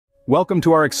Welcome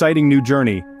to our exciting new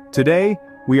journey. Today,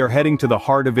 we are heading to the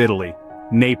heart of Italy,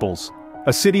 Naples.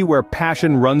 A city where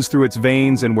passion runs through its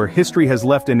veins and where history has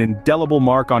left an indelible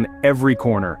mark on every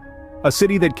corner. A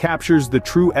city that captures the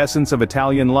true essence of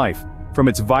Italian life, from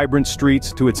its vibrant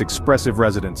streets to its expressive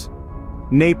residents.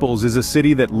 Naples is a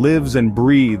city that lives and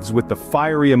breathes with the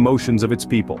fiery emotions of its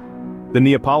people. The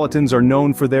Neapolitans are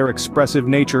known for their expressive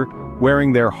nature,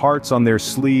 wearing their hearts on their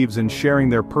sleeves and sharing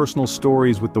their personal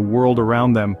stories with the world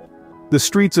around them. The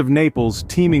streets of Naples,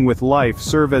 teeming with life,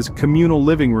 serve as communal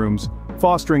living rooms,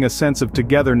 fostering a sense of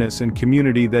togetherness and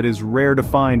community that is rare to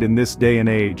find in this day and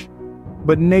age.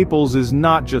 But Naples is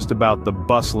not just about the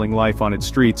bustling life on its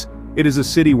streets. It is a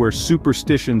city where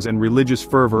superstitions and religious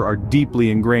fervor are deeply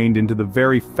ingrained into the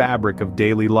very fabric of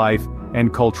daily life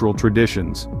and cultural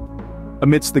traditions.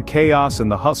 Amidst the chaos and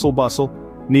the hustle-bustle,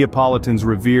 Neapolitans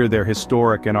revere their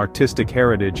historic and artistic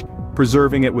heritage,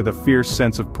 preserving it with a fierce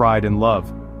sense of pride and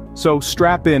love. So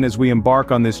strap in as we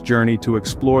embark on this journey to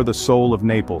explore the soul of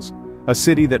Naples, a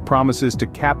city that promises to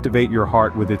captivate your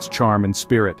heart with its charm and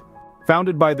spirit.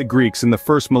 Founded by the Greeks in the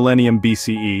first millennium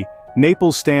BCE,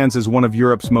 Naples stands as one of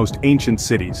Europe's most ancient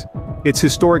cities. Its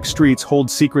historic streets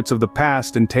hold secrets of the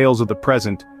past and tales of the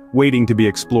present, waiting to be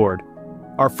explored.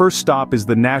 Our first stop is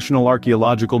the National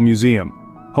Archaeological Museum,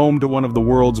 home to one of the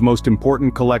world's most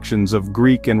important collections of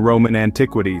Greek and Roman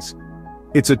antiquities.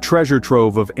 It's a treasure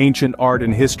trove of ancient art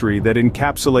and history that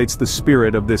encapsulates the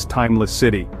spirit of this timeless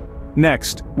city.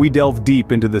 Next, we delve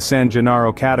deep into the San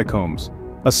Gennaro catacombs,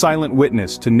 a silent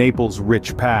witness to Naples'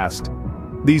 rich past.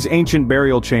 These ancient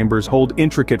burial chambers hold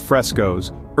intricate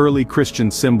frescoes, early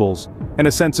Christian symbols, and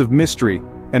a sense of mystery,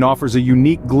 and offers a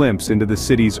unique glimpse into the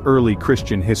city's early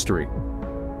Christian history.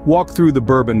 Walk through the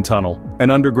Bourbon Tunnel,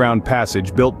 an underground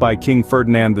passage built by King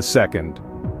Ferdinand II.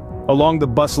 Along the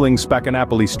bustling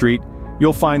Spaccanapoli Street,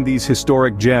 you'll find these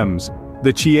historic gems,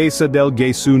 the Chiesa del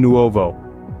Gesù Nuovo.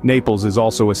 Naples is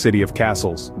also a city of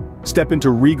castles. Step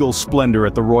into regal splendor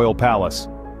at the Royal Palace.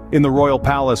 In the Royal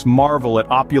Palace, marvel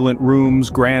at opulent rooms,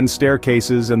 grand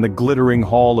staircases, and the glittering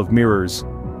Hall of Mirrors.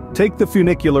 Take the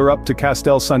funicular up to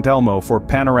Castel Sant'Elmo for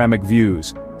panoramic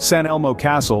views. San Elmo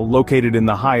Castle, located in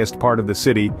the highest part of the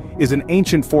city, is an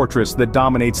ancient fortress that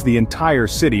dominates the entire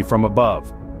city from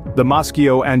above. The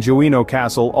Maschio Angioino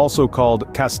Castle, also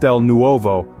called Castel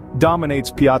Nuovo, dominates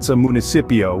Piazza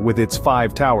Municipio with its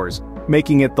 5 towers,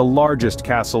 making it the largest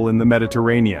castle in the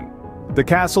Mediterranean. The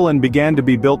castle began to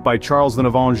be built by Charles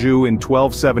of Anjou in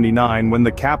 1279 when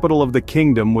the capital of the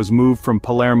kingdom was moved from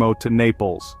Palermo to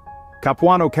Naples.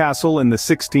 Capuano Castle in the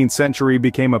 16th century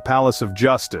became a palace of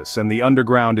justice, and the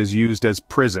underground is used as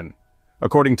prison.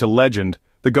 According to legend,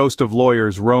 the ghost of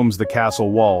lawyers roams the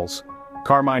castle walls.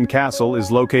 Carmine Castle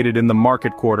is located in the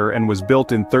market quarter and was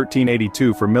built in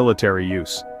 1382 for military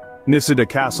use. Nisida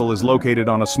Castle is located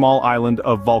on a small island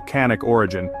of volcanic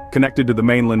origin, connected to the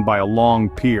mainland by a long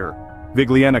pier.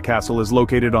 Vigliena Castle is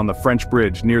located on the French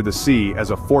bridge near the sea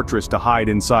as a fortress to hide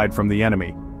inside from the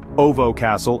enemy. Ovo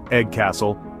Castle, Egg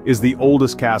Castle, is the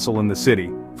oldest castle in the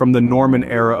city, from the Norman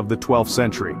era of the 12th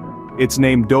century. Its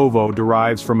name Dovo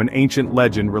derives from an ancient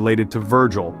legend related to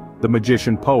Virgil, the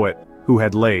magician-poet, who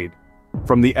had laid.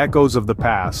 From the echoes of the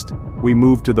past, we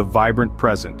move to the vibrant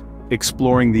present,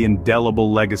 exploring the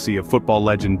indelible legacy of football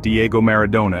legend Diego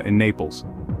Maradona in Naples.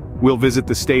 We'll visit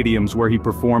the stadiums where he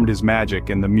performed his magic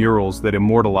and the murals that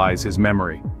immortalize his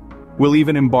memory. We'll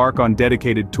even embark on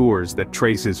dedicated tours that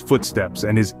trace his footsteps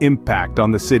and his impact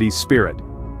on the city's spirit.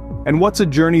 And what's a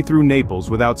journey through Naples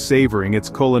without savoring its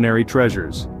culinary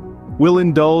treasures? We'll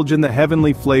indulge in the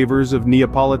heavenly flavors of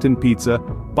Neapolitan pizza,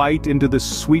 bite into the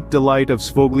sweet delight of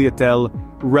sfogliatelle,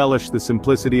 relish the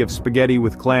simplicity of spaghetti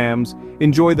with clams,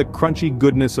 enjoy the crunchy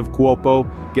goodness of cuopo,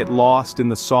 get lost in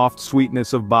the soft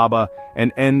sweetness of baba,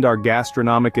 and end our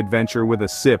gastronomic adventure with a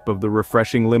sip of the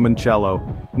refreshing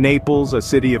limoncello. Naples, a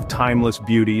city of timeless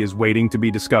beauty, is waiting to be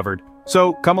discovered.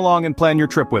 So come along and plan your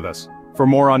trip with us. For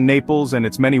more on Naples and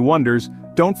its many wonders,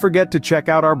 don't forget to check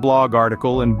out our blog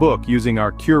article and book using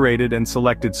our curated and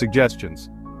selected suggestions.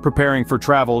 Preparing for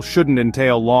travel shouldn't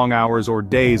entail long hours or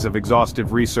days of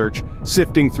exhaustive research,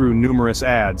 sifting through numerous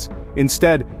ads.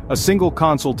 Instead, a single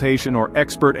consultation or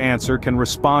expert answer can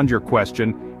respond your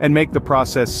question and make the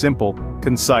process simple,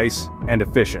 concise, and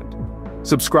efficient.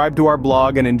 Subscribe to our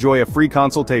blog and enjoy a free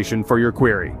consultation for your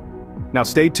query. Now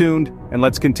stay tuned, and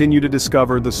let's continue to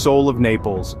discover the soul of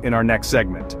Naples in our next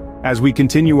segment. As we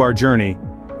continue our journey,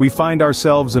 we find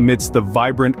ourselves amidst the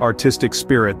vibrant artistic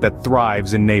spirit that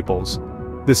thrives in Naples.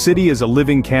 The city is a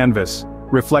living canvas,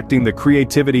 reflecting the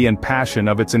creativity and passion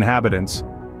of its inhabitants.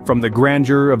 From the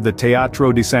grandeur of the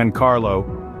Teatro di San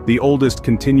Carlo, the oldest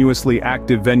continuously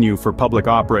active venue for public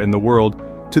opera in the world,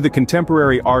 to the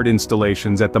contemporary art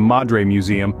installations at the Madre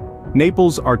Museum,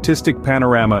 Naples' artistic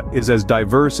panorama is as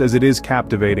diverse as it is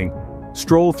captivating.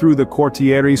 Stroll through the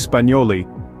Quartieri Spagnoli,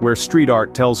 where street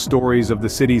art tells stories of the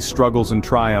city's struggles and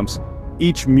triumphs,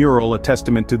 each mural a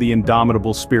testament to the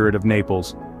indomitable spirit of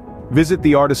Naples. Visit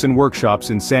the artisan workshops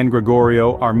in San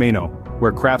Gregorio Armeno,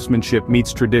 where craftsmanship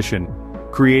meets tradition,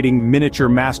 creating miniature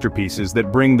masterpieces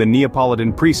that bring the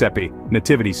Neapolitan presepe,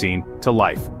 nativity scene, to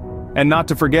life. And not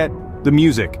to forget, the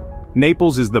music.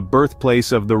 Naples is the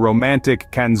birthplace of the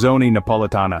romantic canzone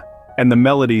napolitana, and the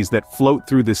melodies that float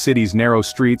through the city's narrow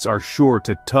streets are sure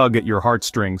to tug at your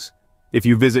heartstrings. If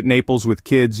you visit Naples with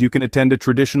kids, you can attend a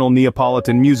traditional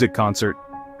Neapolitan music concert.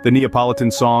 The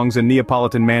Neapolitan songs and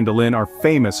Neapolitan mandolin are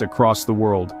famous across the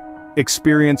world.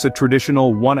 Experience a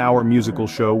traditional one-hour musical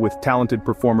show with talented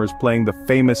performers playing the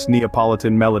famous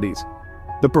Neapolitan melodies.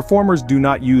 The performers do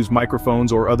not use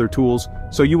microphones or other tools,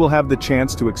 so you will have the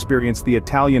chance to experience the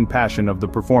Italian passion of the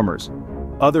performers.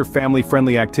 Other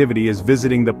family-friendly activity is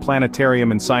visiting the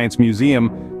Planetarium and Science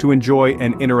Museum to enjoy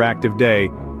an interactive day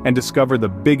and discover the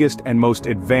biggest and most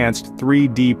advanced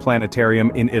 3D planetarium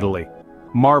in Italy.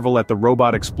 Marvel at the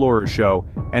Robot Explorer show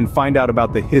and find out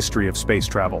about the history of space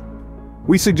travel.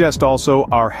 We suggest also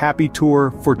our Happy Tour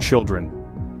for children.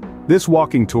 This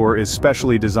walking tour is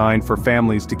specially designed for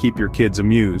families to keep your kids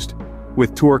amused,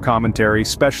 with tour commentary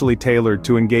specially tailored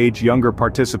to engage younger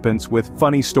participants with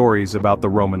funny stories about the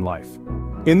Roman life.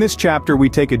 In this chapter we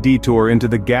take a detour into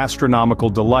the gastronomical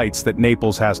delights that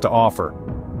Naples has to offer.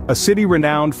 A city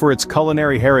renowned for its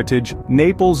culinary heritage,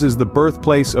 Naples is the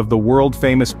birthplace of the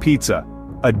world-famous pizza,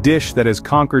 a dish that has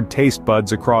conquered taste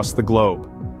buds across the globe.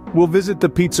 We'll visit the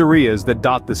pizzerias that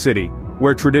dot the city,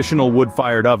 where traditional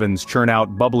wood-fired ovens churn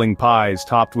out bubbling pies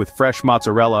topped with fresh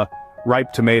mozzarella,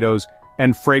 ripe tomatoes,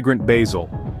 and fragrant basil,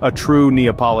 a true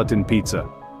Neapolitan pizza.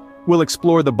 We'll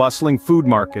explore the bustling food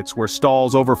markets where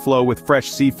stalls overflow with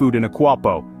fresh seafood in a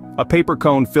quapo, a paper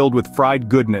cone filled with fried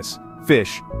goodness,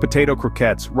 fish, potato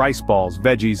croquettes, rice balls,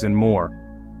 veggies, and more.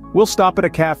 We'll stop at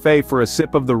a cafe for a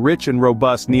sip of the rich and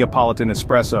robust Neapolitan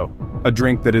espresso, a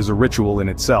drink that is a ritual in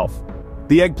itself.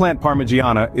 The eggplant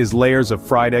parmigiana is layers of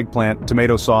fried eggplant,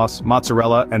 tomato sauce,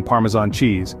 mozzarella, and Parmesan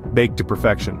cheese, baked to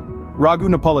perfection. Ragu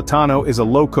Napolitano is a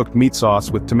low-cooked meat sauce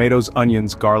with tomatoes,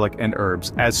 onions, garlic, and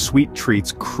herbs. As sweet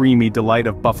treats, creamy delight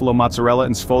of buffalo mozzarella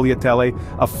and sfogliatelle,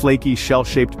 a flaky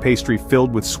shell-shaped pastry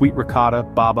filled with sweet ricotta,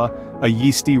 baba, a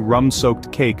yeasty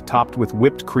rum-soaked cake topped with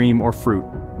whipped cream or fruit.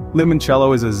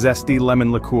 Limoncello is a zesty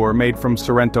lemon liqueur made from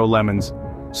Sorrento lemons.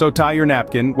 So tie your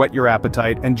napkin, whet your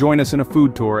appetite, and join us in a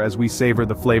food tour as we savor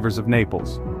the flavors of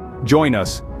Naples. Join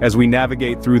us as we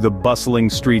navigate through the bustling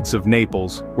streets of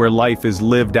Naples, where life is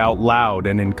lived out loud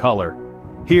and in color.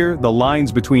 Here, the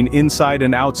lines between inside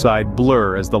and outside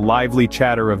blur as the lively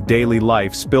chatter of daily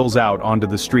life spills out onto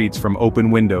the streets from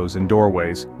open windows and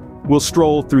doorways. We'll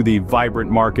stroll through the vibrant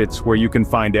markets where you can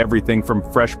find everything from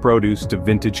fresh produce to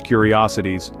vintage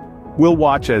curiosities. We'll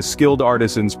watch as skilled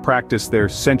artisans practice their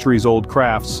centuries-old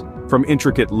crafts, from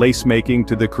intricate lace-making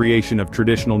to the creation of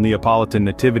traditional Neapolitan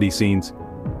nativity scenes.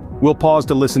 We'll pause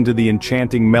to listen to the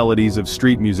enchanting melodies of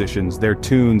street musicians, their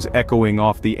tunes echoing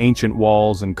off the ancient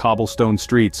walls and cobblestone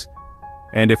streets.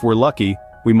 And if we're lucky,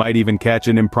 we might even catch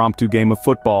an impromptu game of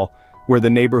football, where the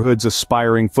neighborhood's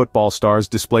aspiring football stars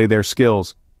display their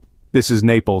skills. This is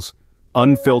Naples,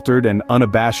 unfiltered and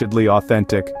unabashedly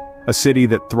authentic, a city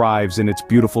that thrives in its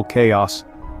beautiful chaos.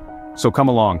 So come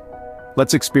along,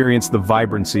 let's experience the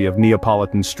vibrancy of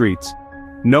Neapolitan streets.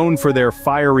 Known for their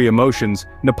fiery emotions,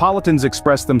 Napolitans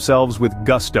express themselves with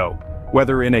gusto,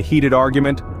 whether in a heated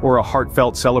argument or a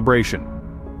heartfelt celebration.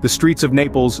 The streets of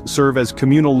Naples serve as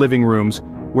communal living rooms,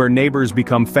 where neighbors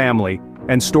become family,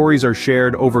 and stories are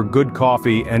shared over good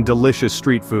coffee and delicious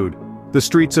street food. The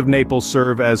streets of Naples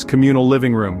serve as communal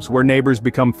living rooms, where neighbors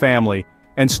become family,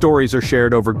 and stories are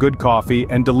shared over good coffee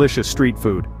and delicious street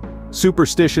food.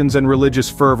 Superstitions and religious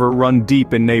fervor run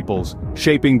deep in Naples,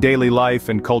 shaping daily life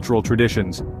and cultural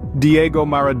traditions. Diego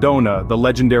Maradona, the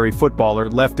legendary footballer,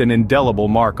 left an indelible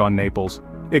mark on Naples.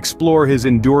 Explore his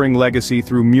enduring legacy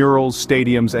through murals,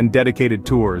 stadiums, and dedicated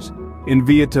tours. In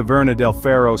Via Taverna del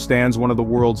Ferro stands one of the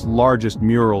world's largest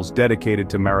murals dedicated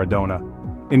to Maradona.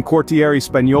 In Quartieri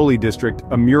Spagnoli district,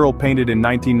 a mural painted in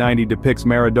 1990 depicts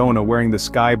Maradona wearing the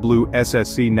sky blue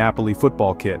SSC Napoli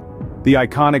football kit. The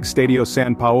iconic Stadio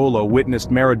San Paolo witnessed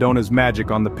Maradona's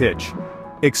magic on the pitch.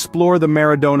 Explore the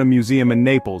Maradona Museum in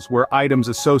Naples, where items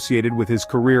associated with his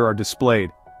career are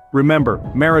displayed. Remember,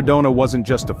 Maradona wasn't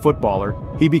just a footballer,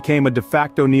 he became a de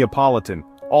facto Neapolitan,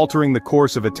 altering the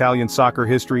course of Italian soccer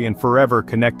history and forever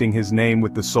connecting his name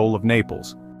with the soul of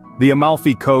Naples. The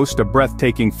Amalfi Coast, a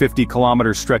breathtaking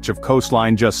 50-kilometer stretch of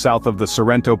coastline just south of the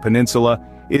Sorrento Peninsula,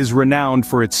 is renowned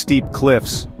for its steep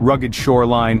cliffs, rugged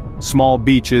shoreline, small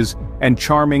beaches, and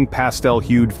charming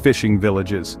pastel-hued fishing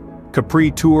villages.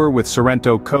 Capri tour with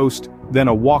Sorrento Coast, then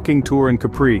a walking tour in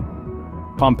Capri.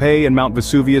 Pompeii and Mount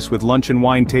Vesuvius with lunch and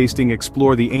wine tasting.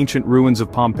 Explore the ancient ruins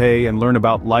of Pompeii and learn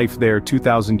about life there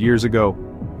 2,000 years ago.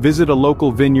 Visit a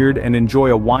local vineyard and enjoy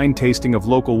a wine tasting of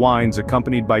local wines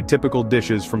accompanied by typical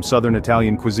dishes from southern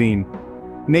Italian cuisine.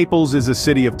 Naples is a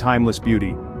city of timeless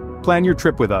beauty. Plan your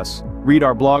trip with us, read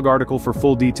our blog article for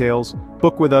full details,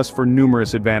 book with us for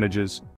numerous advantages.